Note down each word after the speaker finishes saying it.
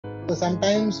So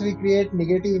sometimes we create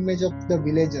negative image of the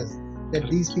villagers that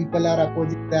these people are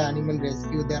opposing the animal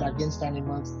rescue, they are against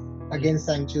animals, against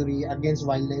sanctuary, against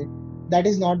wildlife. That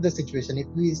is not the situation. If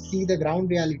we see the ground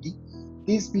reality,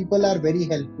 these people are very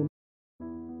helpful.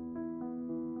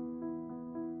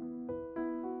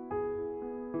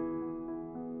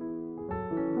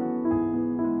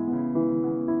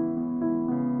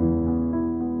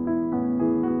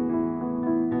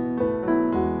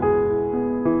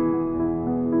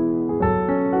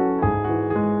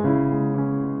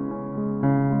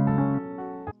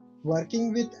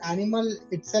 Working with animal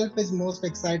itself is most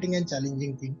exciting and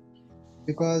challenging thing,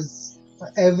 because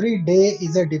every day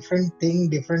is a different thing,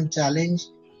 different challenge.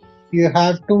 You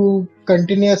have to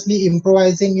continuously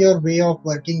improvising your way of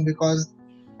working, because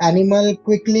animal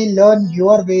quickly learn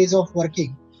your ways of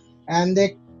working, and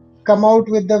they come out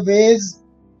with the ways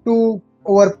to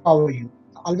overpower you.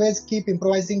 Always keep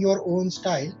improvising your own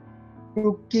style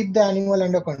to keep the animal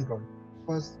under control.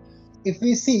 Because if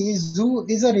we see, zoo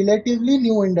is a relatively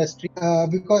new industry,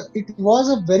 because it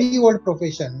was a very old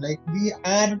profession. Like, we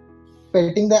are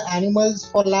petting the animals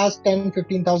for last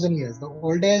 10-15,000 years. The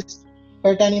oldest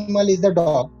pet animal is the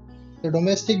dog. The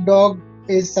domestic dog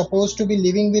is supposed to be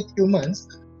living with humans,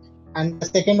 and the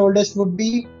second oldest would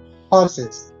be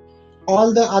horses.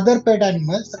 All the other pet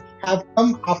animals have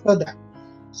come after that.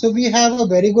 So we have a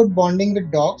very good bonding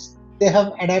with dogs. They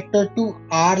have adapted to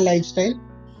our lifestyle.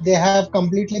 They have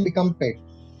completely become pet.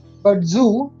 But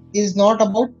zoo is not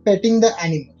about petting the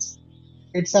animals.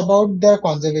 It's about their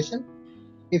conservation.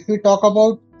 If we talk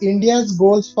about India's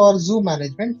goals for zoo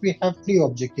management, we have three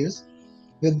objectives.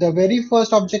 With the very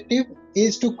first objective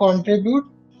is to contribute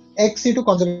ex situ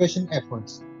conservation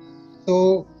efforts.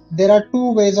 So there are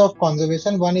two ways of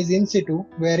conservation. One is in situ,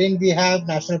 wherein we have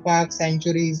national parks,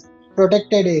 sanctuaries,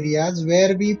 protected areas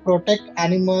where we protect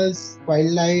animals,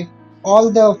 wildlife,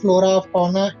 all the flora,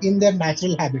 fauna in their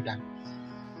natural habitat.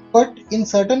 But in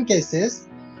certain cases,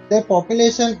 their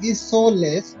population is so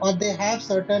less, or they have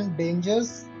certain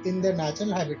dangers in their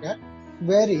natural habitat,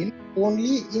 wherein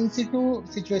only in situ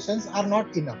situations are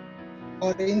not enough,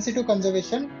 or in situ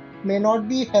conservation may not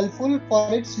be helpful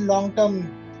for its long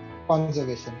term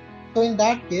conservation. So in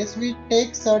that case, we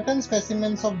take certain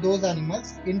specimens of those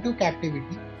animals into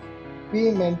captivity.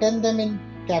 We maintain them in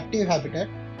captive habitat.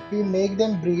 We make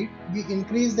them breed. We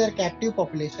increase their captive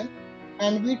population,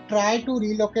 and we try to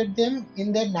relocate them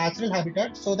in their natural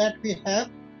habitat so that we have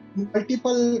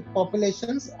multiple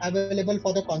populations available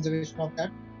for the conservation of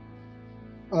that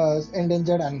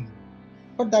endangered animal.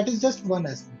 But that is just one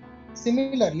aspect.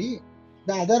 Similarly,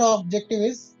 the other objective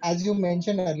is, as you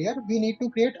mentioned earlier, we need to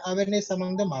create awareness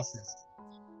among the masses.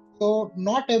 So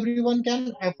not everyone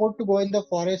can afford to go in the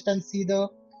forest and see the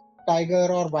tiger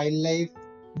or wildlife.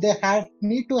 They have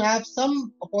need to have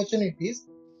some opportunities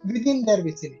within their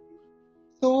vicinity.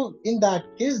 So in that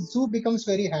case, zoo becomes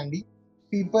very handy.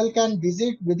 People can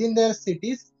visit within their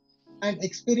cities and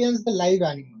experience the live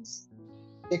animals.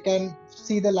 They can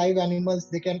see the live animals,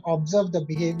 they can observe the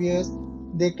behaviors,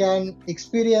 they can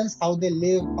experience how they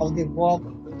live, how they walk,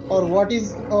 or what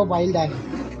is a wild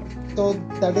animal. So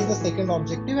that is the second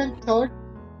objective. And third,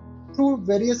 through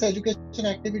various education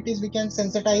activities, we can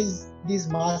sensitize these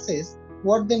masses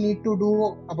what they need to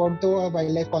do about the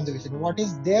wildlife conservation, what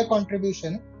is their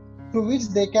contribution through which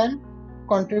they can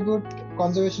contribute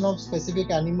conservation of specific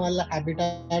animal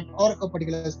habitat or a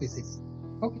particular species.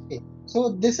 Okay, so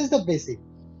this is the basic.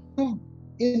 So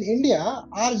in India,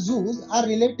 our zoos are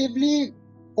relatively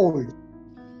old.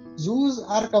 Zoos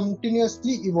are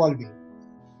continuously evolving.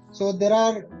 So there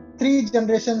are three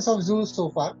generations of zoos so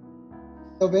far.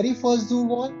 The very first zoo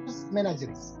was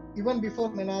menageries. Even before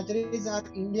menageries, our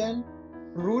Indian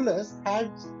rulers had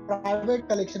private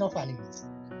collection of animals.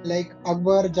 Like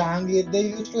Akbar, Jahangir, they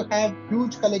used to have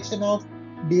huge collection of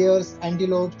deers,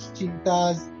 antelopes,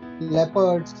 cheetahs,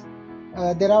 leopards.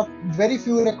 There are very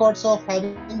few records of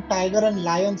having tiger and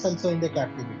lions also in the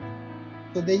captivity.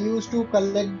 So they used to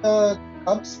collect the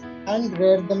cubs and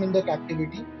rear them in the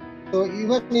captivity. So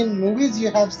even in movies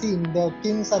you have seen the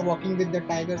kings are walking with the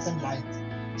tigers and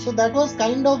lions. So that was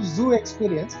kind of zoo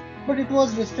experience, but it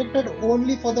was restricted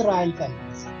only for the royal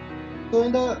families. So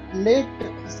in the late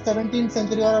 17th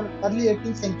century or early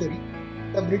 18th century,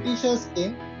 the Britishers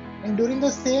came, and during the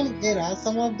same era,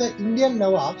 some of the Indian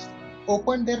Nawabs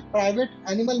opened their private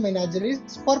animal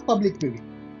menageries for public viewing.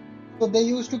 So they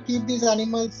used to keep these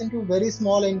animals into very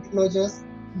small enclosures.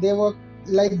 They were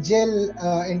like jail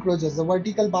enclosures, the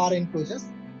vertical bar enclosures,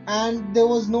 and there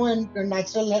was no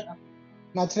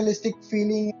naturalistic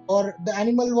feeling, or the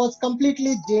animal was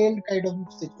completely jailed kind of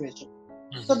situation.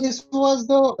 So this was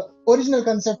the original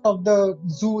concept of the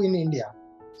zoo in India.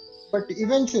 But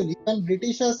eventually, when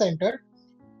Britishers entered,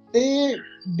 they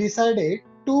decided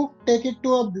to take it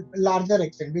to a larger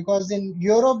extent, because in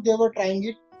Europe they were trying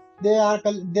it.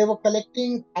 They were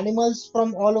collecting animals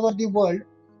from all over the world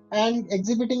and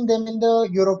exhibiting them in the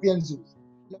European zoos.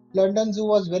 London Zoo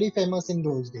was very famous in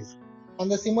those days. On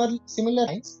the similar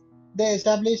lines, they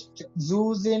established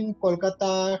zoos in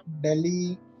Kolkata,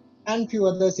 Delhi, and few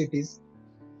other cities.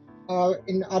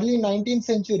 In early 19th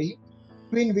century,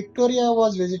 Queen Victoria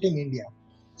was visiting India.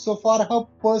 So for her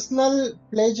personal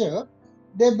pleasure,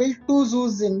 they built two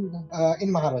zoos in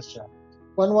Maharashtra.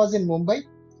 One was in Mumbai,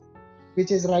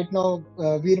 which is right now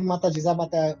Veer Mata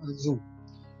Jizabata Zoo.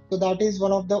 So that is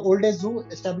one of the oldest zoo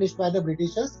established by the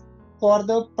Britishers for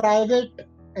the private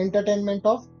entertainment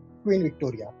of Queen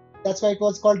Victoria. That's why it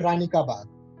was called Rani Ka Bagh.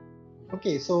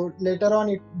 Okay, so later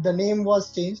on the name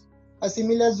was changed. A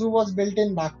similar zoo was built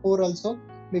in Nagpur also,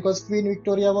 because Queen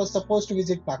Victoria was supposed to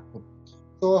visit Nagpur.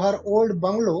 So her old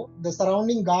bungalow, the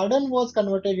surrounding garden was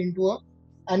converted into a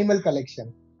animal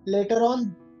collection. Later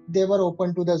on, they were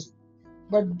open to the zoo.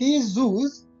 But these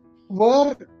zoos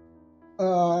were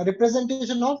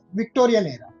representation of Victorian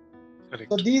era. So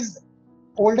Correct. these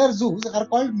older zoos are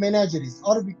called menageries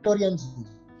or Victorian zoos.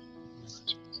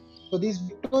 So these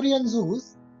Victorian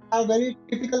zoos have very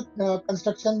typical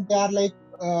construction. They are like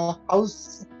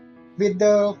house with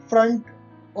the front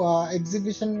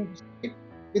exhibition side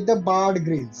with the barred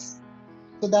grills.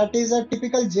 So that is a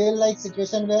typical jail-like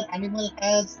situation where animal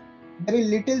has very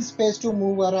little space to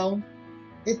move around.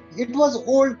 It was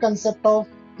old concept of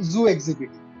zoo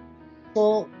exhibiting.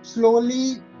 So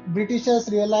slowly, Britishers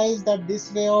realized that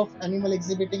this way of animal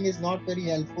exhibiting is not very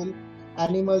helpful.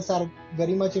 Animals are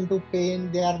very much into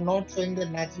pain. They are not showing their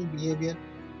natural behavior.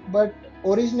 But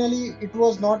originally, it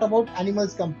was not about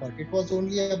animals' comfort. It was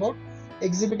only about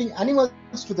exhibiting animals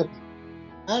to the people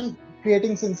and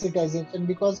creating sensitization,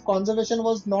 because conservation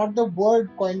was not the word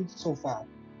coined so far.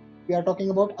 We are talking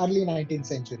about early 19th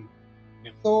century.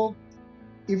 Yeah. So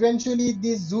eventually,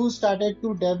 these zoos started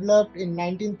to develop in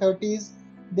 1930s.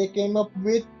 They came up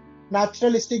with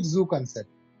naturalistic zoo concept.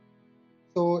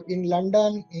 So in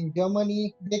London, in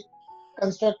Germany, they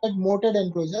constructed moated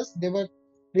enclosures. They were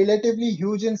relatively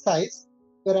huge in size,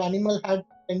 where animal had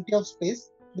plenty of space.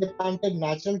 They planted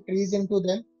natural trees into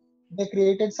them. They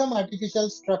created some artificial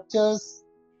structures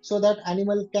so that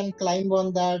animal can climb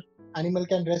on that. Animal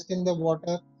can rest in the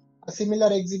water. A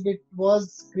similar exhibit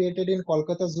was created in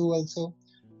Kolkata Zoo also.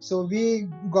 So we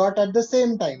got at the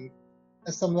same time,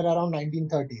 somewhere around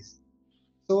 1930s.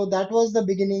 So that was the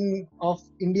beginning of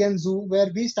Indian Zoo, where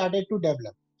we started to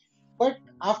develop. But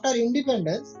after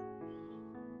independence,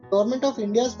 government of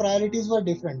India's priorities were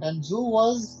different, and zoo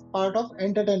was part of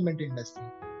entertainment industry,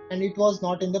 and it was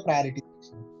not in the priority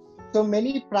section. So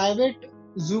many private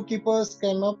zookeepers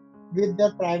came up with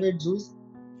their private zoos.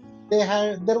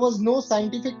 There was no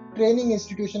scientific training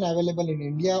institution available in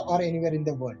India or anywhere in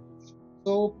the world.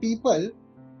 So people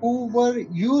who were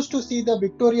used to see the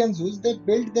Victorian zoos, they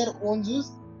built their own zoos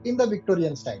in the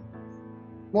Victorian style.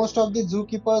 Most of the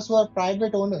zookeepers were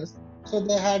private owners, so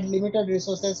they had limited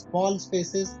resources, small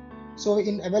spaces. So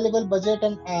in available budget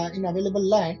and in available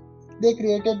land, they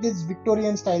created these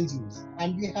Victorian style zoos,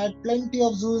 and we had plenty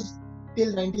of zoos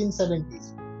till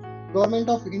 1970s. Government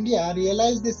of India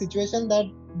realized the situation that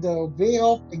the way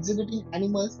of exhibiting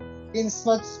animals in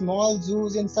such small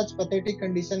zoos in such pathetic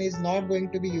condition is not going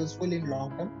to be useful in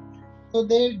long term. So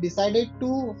they decided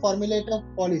to formulate a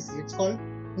policy. It's called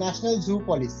National Zoo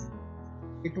Policy.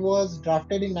 It was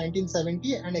drafted in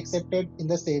 1970 and accepted in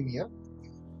the same year.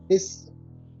 This,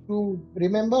 to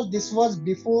remember, this was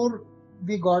before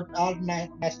we got our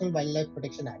National Wildlife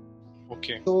Protection Act.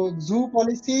 Okay. So zoo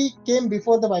policy came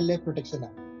before the Wildlife Protection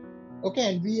Act.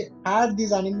 Okay, and we had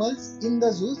these animals in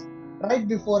the zoos right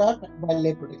before our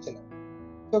Wildlife Protection Act.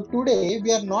 So today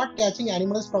we are not catching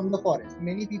animals from the forest.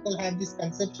 Many people have this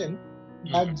conception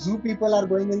Mhm. that zoo people are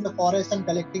going in the forest and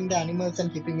collecting the animals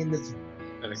and keeping in the zoo.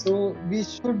 Correct. So we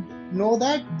should know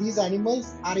that these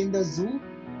animals are in the zoo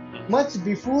Mhm. much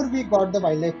before we got the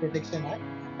Wildlife Protection Act,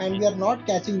 and we are not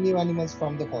catching new animals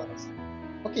from the forest.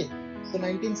 Okay, so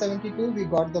 1972 we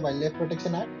got the Wildlife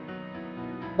Protection Act,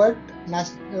 but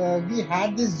we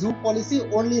had this zoo policy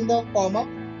only in the form of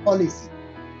policy.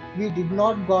 We did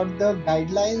not got the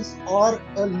guidelines or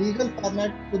a legal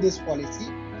format to this policy.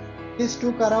 This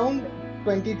took around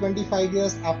 20-25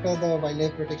 years after the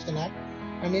Wildlife Protection Act,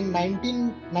 and in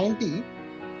 1990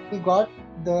 we got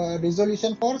the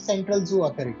resolution for Central Zoo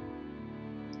Authority,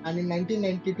 and in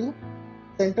 1992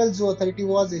 Central Zoo Authority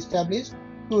was established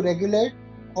to regulate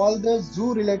all the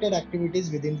zoo related activities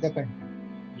within the country.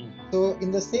 Mhm. So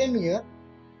in the same year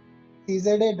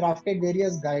CZA drafted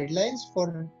various guidelines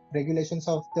for regulations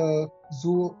of the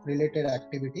zoo related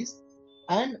activities,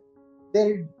 and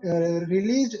they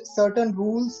released certain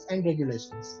rules and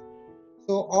regulations.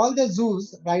 So all the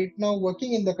zoos right now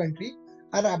working in the country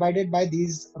are abided by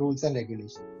these rules and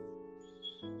regulations.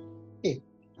 Okay.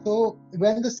 So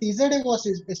when the CZA was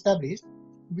established,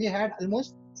 we had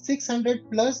almost 600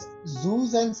 plus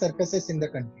zoos and circuses in the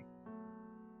country,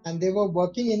 and they were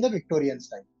working in the Victorian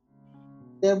style.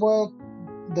 There were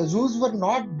the zoos were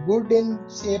not good in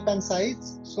shape and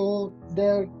size, so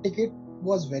their ticket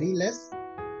was very less.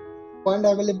 Fund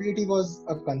availability was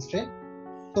a constraint,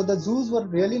 so the zoos were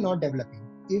really not developing.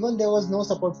 Even there was no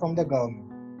support from the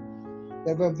government.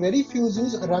 There were very few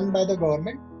zoos run by the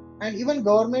government, and even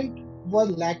government was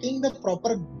lacking the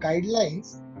proper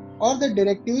guidelines or the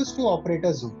directives to operate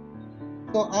a zoo.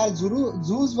 So our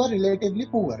zoos were relatively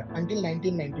poor until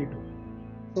 1992.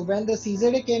 So when the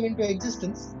CZA came into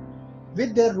existence,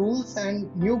 with their rules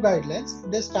and new guidelines,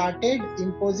 they started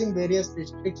imposing various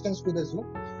restrictions to the zoo.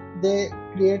 They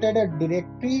created a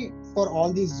directory for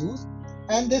all these zoos,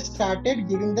 and they started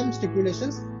giving them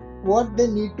stipulations what they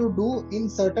need to do in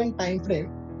certain time frame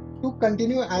to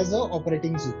continue as a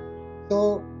operating zoo.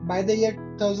 So by the year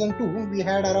 2002, we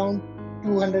had around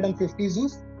 250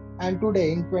 zoos, and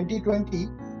today in 2020,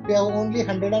 we have only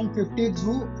 150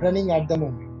 zoos running at the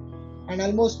moment, and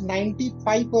almost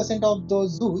 95% of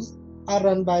those zoos are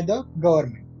run by the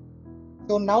government.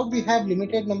 So now we have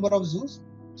limited number of zoos.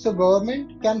 So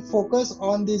government can focus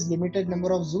on these limited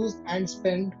number of zoos and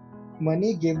spend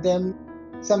money, give them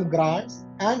some grants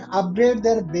and upgrade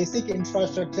their basic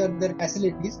infrastructure, their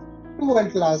facilities to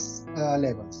world class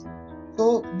levels.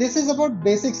 So this is about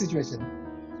basic situation.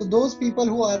 So those people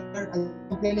who are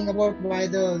complaining about why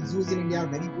the zoos in India are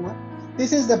very poor,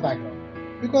 this is the background.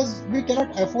 Because we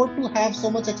cannot afford to have so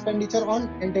much expenditure on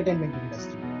entertainment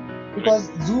industry. Because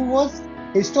zoo was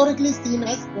historically seen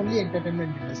as only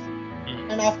entertainment industry.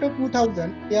 And after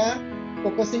 2000, we are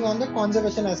focusing on the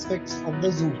conservation aspects of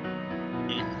the zoo.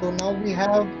 So now we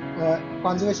have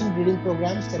conservation breeding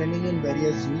programs running in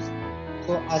various zoos.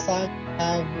 So Assam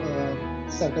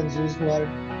have certain zoos who are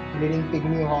breeding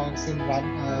pygmy hawks. In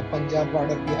Punjab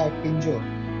border, we have Pinjore,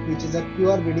 which is a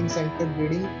pure breeding center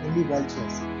breeding only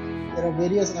vultures. There are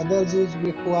various other zoos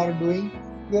who are doing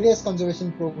various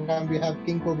conservation programs. We have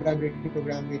king cobra breeding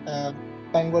program, we have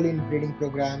pangolin breeding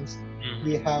programs,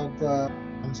 we have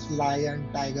lion,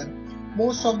 tiger.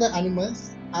 Most of the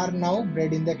animals are now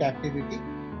bred in the captivity,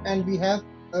 and we have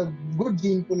a good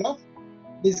gene pool of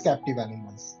these captive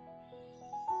animals.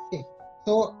 Okay.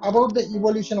 So about the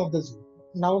evolution of the zoo.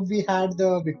 Now we had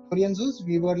the Victorian zoos,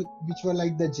 which were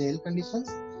like the jail conditions.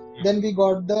 Then we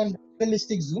got the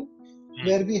naturalistic zoo,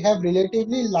 where we have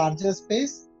relatively larger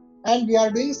space, and we are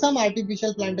doing some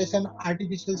artificial plantation,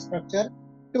 artificial structure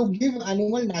to give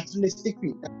animal naturalistic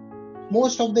feel.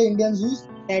 Most of the Indian zoos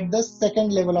are at the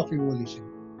second level of evolution,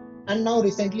 and now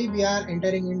recently we are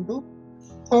entering into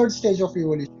third stage of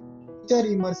evolution, nature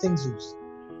immersing zoos.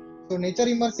 So nature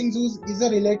immersing zoos is a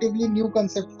relatively new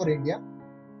concept for India.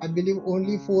 I believe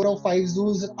only 4 or 5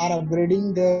 zoos are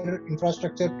upgrading their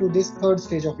infrastructure to this third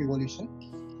stage of evolution.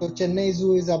 So Chennai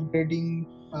Zoo is upgrading,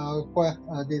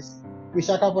 this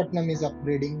Vishakhapatnam is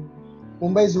upgrading,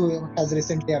 Mumbai Zoo has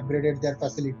recently upgraded their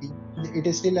facility. It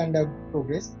is still under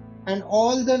progress, and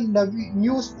all the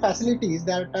new facilities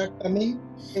that are coming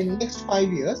in next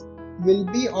 5 years will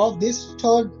be of this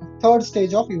third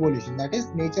stage of evolution, that is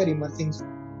nature immersing zoo.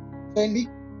 So when we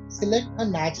select a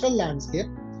natural landscape,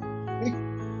 we,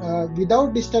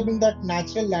 without disturbing that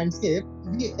natural landscape,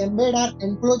 we embed our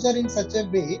enclosure in such a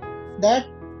way that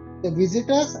the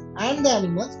visitors and the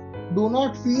animals do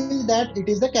not feel that it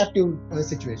is the captive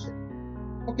situation.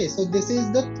 Okay, so this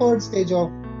is the third stage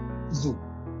of zoo,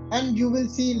 and you will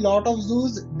see a lot of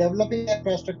zoos developing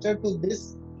infrastructure to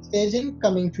this stage in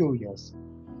coming few years.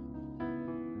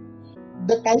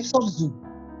 The types of zoo.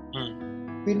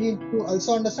 We need to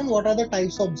also understand what are the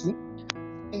types of zoo.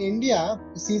 In India,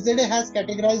 CZA has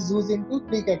categorized zoos into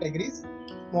 3 categories: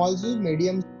 small zoo,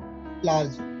 medium zoo,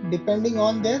 large zoo, depending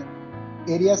on their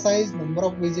area size, number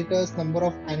of visitors, number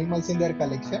of animals in their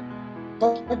collection.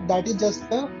 But that is just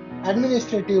the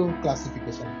administrative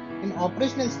classification. In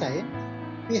operational style,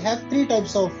 we have 3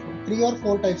 or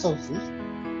 4 types of zoos.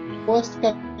 First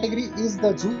category is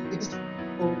the zoo. It is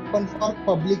open for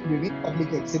public viewing,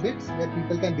 public exhibits where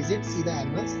people can visit, see the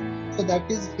animals. So that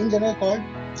is in general called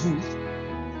zoos.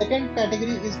 Second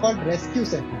category is called rescue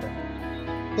center.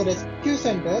 So rescue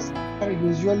centers are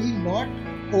usually not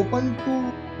open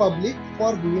to public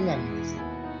for viewing animals.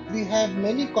 We have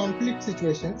many conflict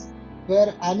situations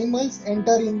where animals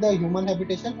enter in the human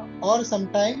habitation, or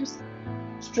sometimes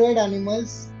strayed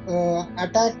animals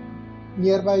attack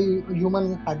nearby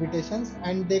human habitations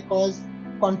and they cause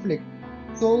conflict.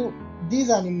 So these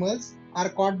animals are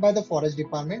caught by the forest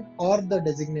department or the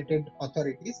designated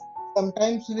authorities.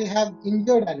 Sometimes we have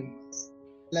injured animals.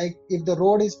 Like if the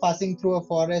road is passing through a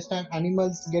forest and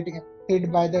animals get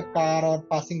hit by the car or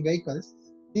passing vehicles,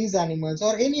 these animals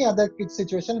or any other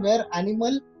situation where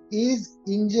animal is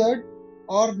injured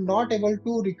or not able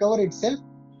to recover itself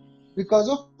because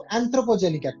of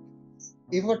anthropogenic activities.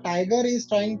 If a tiger is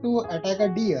trying to attack a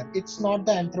deer, it's not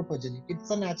the anthropogenic, it's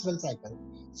a natural cycle.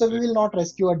 So we will not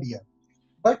rescue a deer.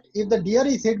 But if the deer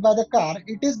is hit by the car,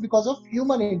 it is because of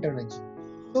human intervention.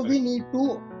 So we need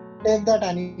to take that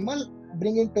animal,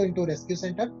 bring it into rescue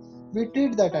center, we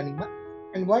treat that animal,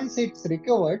 and once it's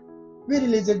recovered, we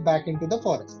release it back into the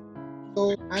forest.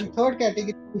 So, and third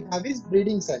category we have is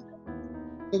breeding center.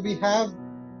 So we have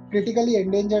critically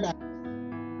endangered animals.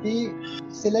 We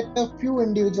select a few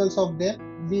individuals of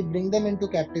them, we bring them into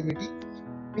captivity,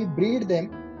 we breed them,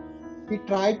 we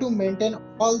try to maintain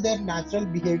all their natural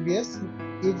behaviors.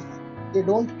 If they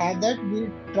don't have that, we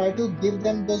try to give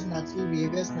them those natural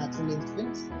behaviors, natural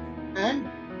instincts, and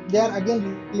they are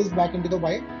again released back into the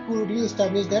wild to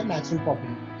re-establish their natural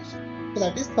population. So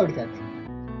that is third category.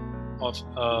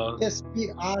 Yes,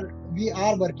 we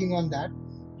are working on that.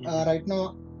 Right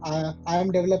now, I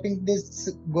am developing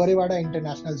this Gorewada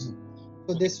International Zoo.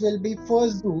 So this will be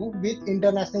first zoo with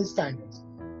international standards.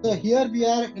 So here we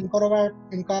are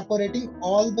incorporating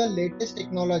all the latest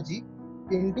technology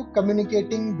into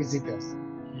communicating visitors.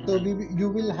 So you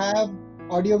will have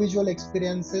audiovisual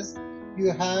experiences,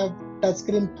 you have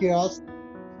touchscreen kiosks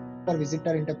for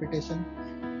visitor interpretation.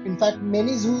 In fact,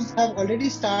 many zoos have already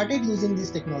started using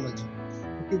this technology.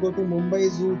 If you go to Mumbai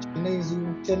Zoo,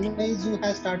 Chennai Zoo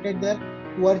has started their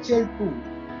virtual tour.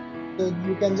 So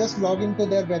you can just log into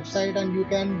their website and you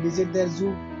can visit their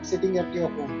zoo sitting at your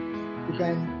home. You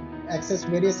can access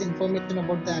various information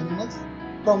about the animals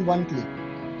from one click.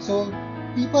 So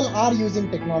people are using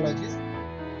technologies.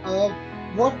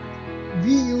 What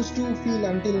we used to feel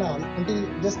until now,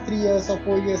 until just 3 years or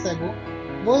 4 years ago,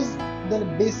 was the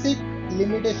basic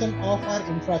limitation of our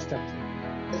infrastructure.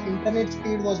 The internet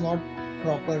speed was not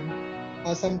proper,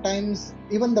 or sometimes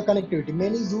even the connectivity.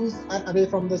 Many zoos are away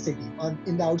from the city or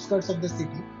in the outskirts of the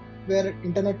city, where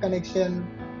internet connection,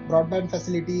 broadband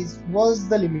facilities was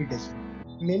the limitation.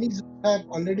 Many zoos have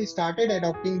already started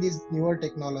adopting these newer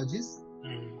technologies,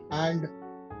 and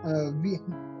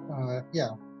yeah,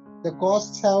 the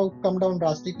costs have come down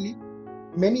drastically.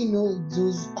 Many new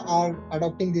zoos are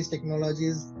adopting these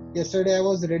technologies. Yesterday, I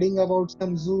was reading about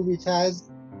some zoo which has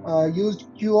used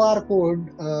QR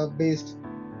code based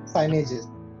signages.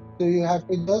 So you have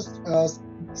to just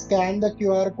scan the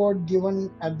QR code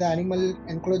given at the animal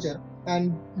enclosure,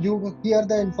 and you hear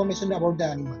the information about the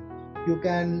animal. You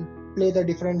can play the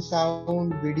different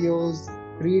sound, videos,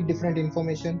 read different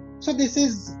information. So this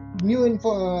is new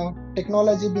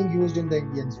technology being used in the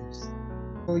Indian zoos.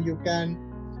 So you can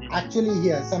actually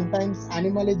hear. Sometimes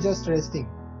animal is just resting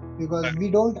because we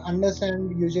don't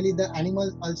understand. Usually the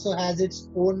animal also has its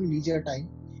own leisure time.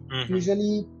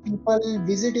 Usually people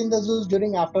visit in the zoos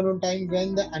during afternoon time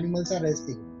when the animals are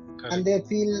resting, and they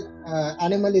feel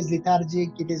animal is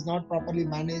lethargic, it is not properly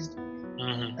managed.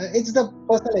 It's the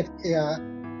personal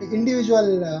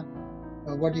individual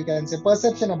what you can say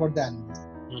perception about the animals.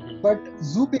 But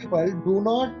zoo people do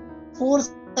not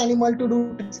force animal to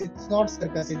do tricks. It's not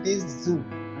circus, it is zoo.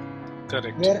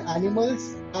 Where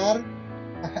animals have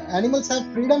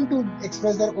freedom to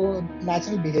express their own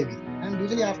natural behavior, and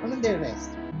usually afternoon they rest.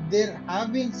 There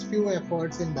have been few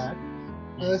efforts in that.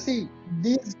 See,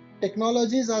 these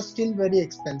technologies are still very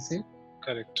expensive.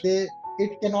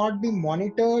 It cannot be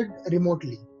monitored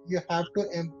remotely. You have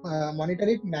to monitor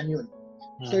it manually.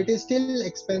 So it is still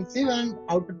expensive and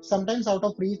sometimes out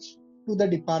of reach to the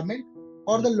department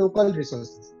or the local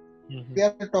resources. We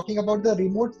are talking about the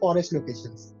remote forest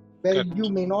locations where you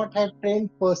may not have trained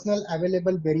personnel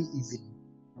available very easily.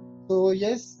 So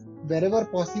yes, wherever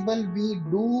possible, we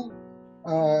do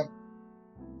uh,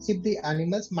 chip the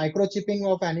animals. Microchipping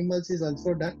of animals is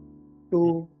also done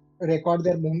to record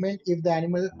their movement if the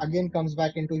animal again comes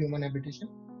back into human habitation.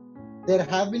 There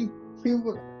have been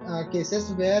few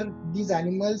cases where these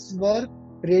animals were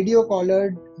radio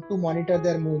collared to monitor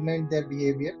their movement, their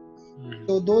behavior.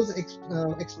 So those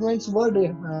experiments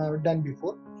were done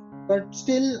before, but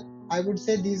still, I would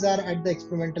say these are at the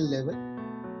experimental level.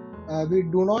 We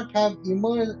do not have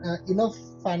enough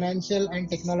financial and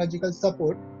technological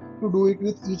support to do it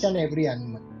with each and every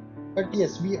animal. But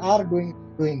yes, we are doing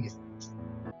it.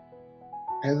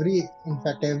 In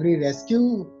fact, every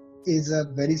rescue is a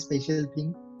very special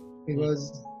thing.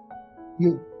 because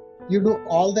you you do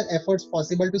all the efforts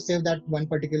possible to save that one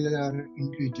particular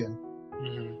individual.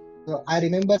 Mm-hmm. So I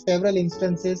remember several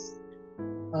instances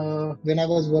when I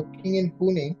was working in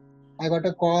Pune. I got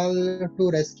a call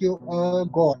to rescue a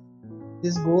gore.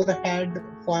 This gore had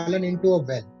fallen into a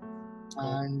well,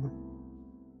 Oh. and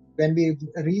when we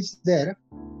reached there,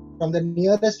 from the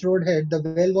nearest roadhead, the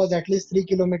well was at least 3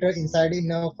 kilometers inside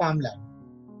in a farmland,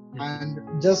 Mm-hmm. and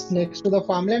just next to the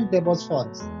farmland there was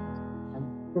forest. And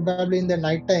probably in the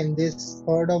night time, this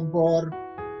herd of boar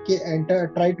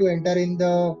tried to enter in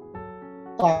the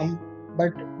farm,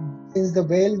 but since the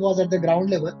whale was at the ground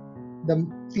level, the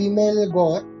female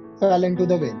boar fell into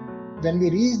the whale. When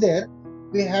we reached there,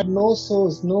 we had no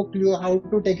source, no clue how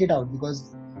to take it out because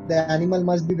the animal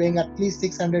must be weighing at least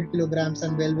 600 kilograms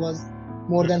and well was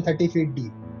more than 30 feet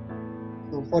deep.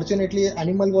 So fortunately,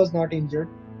 animal was not injured.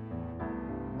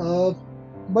 Uh,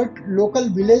 but local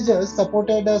villagers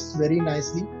supported us very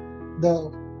nicely.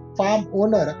 The farm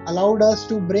owner allowed us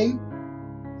to bring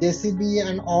JCB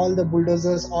and all the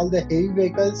bulldozers, all the heavy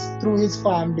vehicles through his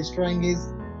farm, destroying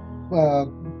his uh,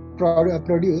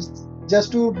 produce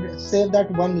just to save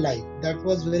that one life. That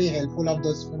was very helpful of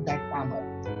those that farmer.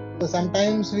 So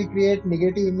sometimes we create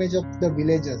negative image of the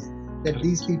villagers that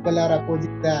these Correct. people are opposing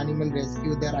the animal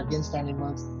rescue, they are against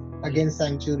animals, against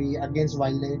sanctuary, against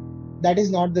wildlife. That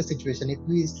is not the situation. If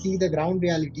we see the ground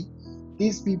reality,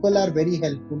 these people are very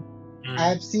helpful. I Mm-hmm.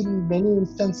 have seen many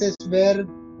instances where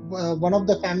one of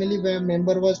the family where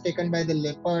member was taken by the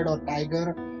leopard or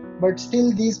tiger, but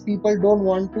still these people don't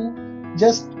want to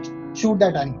just shoot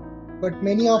that animal. But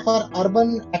many of our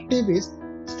urban activists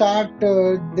start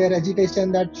their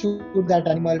agitation that shoot that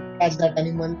animal, catch that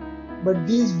animal. But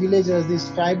these villagers,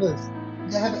 these tribals,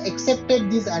 they have accepted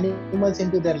these animals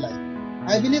into their life.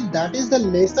 I believe that is the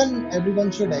lesson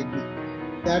everyone should agree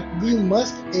that we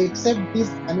must accept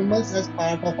these animals as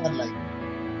part of our life.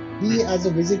 We as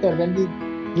a visitor, when we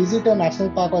visit a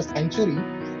national park or sanctuary,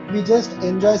 we just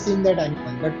enjoy seeing that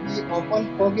animal, but we often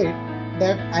forget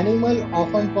that animal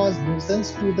often cause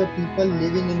nuisance to the people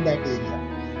living in that area.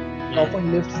 It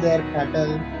often Mm-hmm. lifts their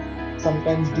cattle.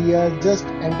 Sometimes deer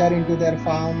just enter into their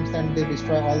farms and they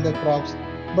destroy all the crops,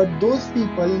 but those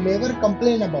people never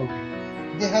complain about it.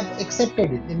 They have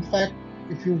accepted it. In fact,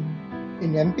 if you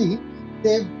in MP,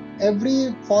 they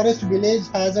every forest village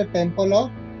has a temple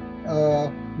of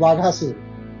Vaghasur.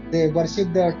 They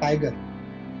worship the tiger.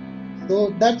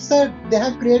 So that's a they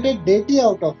have created deity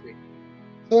out of it.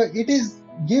 So it is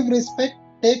give respect,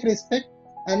 take respect,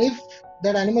 and if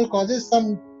that animal causes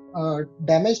some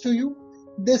damage to you,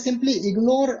 they simply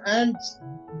ignore and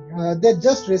they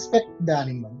just respect the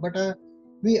animal. But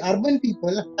we urban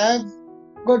people have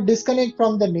got disconnect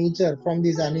from the nature, from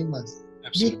these animals.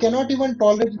 We Absolutely. cannot even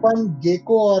tolerate one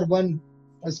gecko or one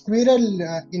squirrel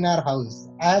in our house.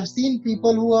 I have seen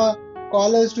people who are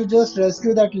call us to just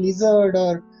rescue that lizard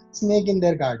or snake in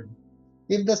their garden.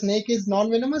 If the snake is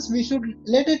non-venomous, we should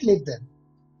let it live there.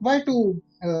 Why to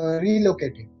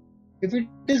relocate it? If it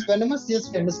is venomous, yes, we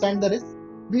understand the risk.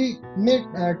 We may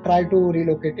try to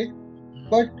relocate it.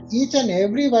 But each and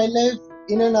every wildlife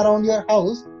in and around your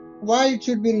house, why it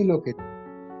should be relocated?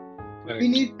 We Correct.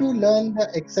 need to learn the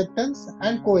acceptance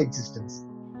and coexistence.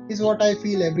 Is what I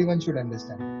feel everyone should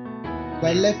understand.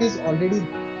 Wildlife is already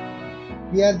there.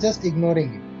 We are just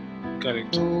ignoring it.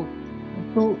 Correct. So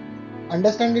to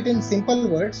understand it in simple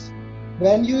words,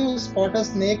 when you spot a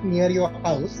snake near your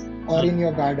house or in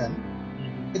your garden,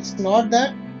 it's not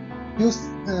that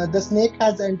the snake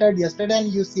has entered yesterday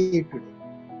and you see it today.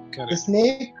 The Correct.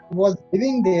 snake was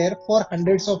living there for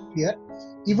hundreds of years,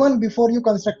 even before you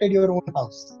constructed your own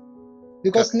house.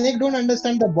 Because Correct. snake don't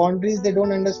understand the boundaries, they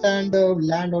don't understand the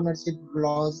land ownership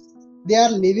laws. They are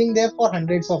living there for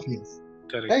hundreds of years,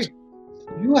 right?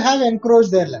 Correct. You have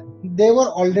encroached their land. They were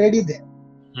already there.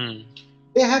 Hmm.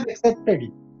 They have accepted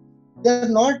it. They're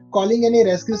not calling any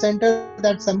rescue center that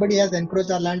somebody has encroached our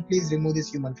land, please remove this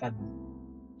human family.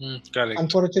 Hmm. Correct.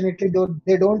 Unfortunately,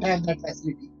 they don't have that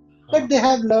facility, Uh, but they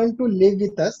have learned to live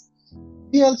with us.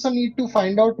 We also need to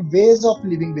find out ways of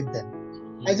living with them.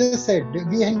 I just said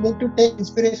we need to take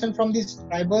inspiration from these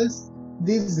tribals,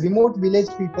 these remote village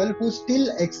people who still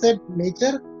accept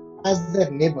nature as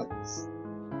their neighbors.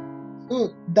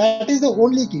 So that is the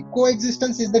only key.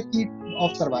 Coexistence is the key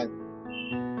of survival.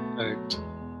 correct.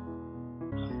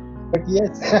 But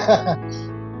yes,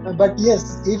 but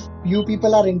yes, if you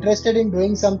people are interested in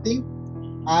doing something,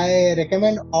 I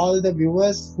recommend all the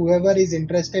viewers, whoever is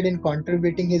interested in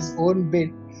contributing his own bit,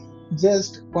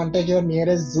 just contact your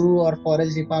nearest zoo or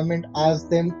forest department, ask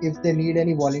them if they need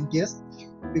any volunteers,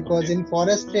 because Okay. in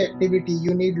forestry activity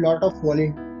you need lot of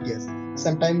volunteers.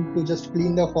 sometimes to just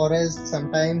clean the forest,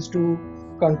 sometimes to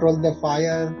control the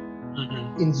fire. Mm-hmm.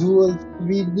 In zoo,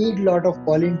 we need lot of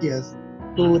volunteers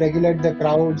to Mm-hmm. regulate the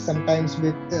crowd, sometimes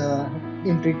with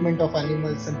in treatment of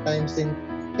animals, sometimes in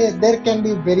there can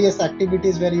be various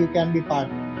activities where you can be part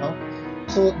of.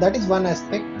 So that is one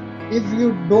aspect. If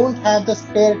you don't have the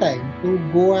spare time to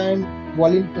go and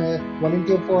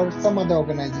volunteer for some other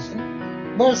organization,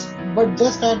 but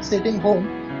just at sitting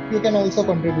home, you can also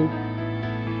contribute.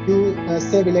 You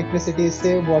save electricity,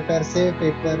 save water, save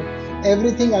paper.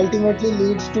 Everything ultimately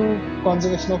leads to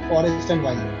conservation of forest and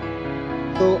wildlife.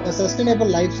 So a sustainable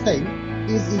lifestyle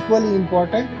is equally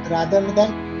important rather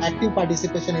than active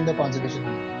participation in the conservation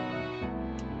movement.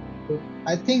 So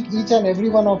I think each and every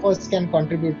one of us can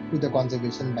contribute to the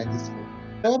conservation by this way.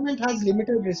 Government has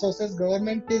limited resources.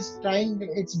 Government is trying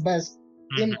its best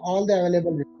in Mm-hmm. all the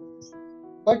available resources.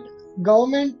 But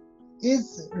government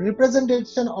is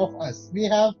representation of us. We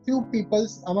have few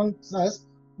peoples amongst us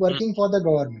working Mm-hmm. for the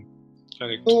government.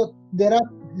 Correct. So there are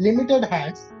limited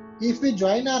hands. If we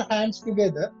join our hands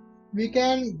together, we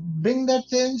can bring that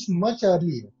change much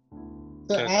earlier.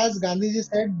 So Correct. as Gandhiji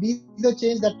said, be the change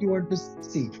that you want to see.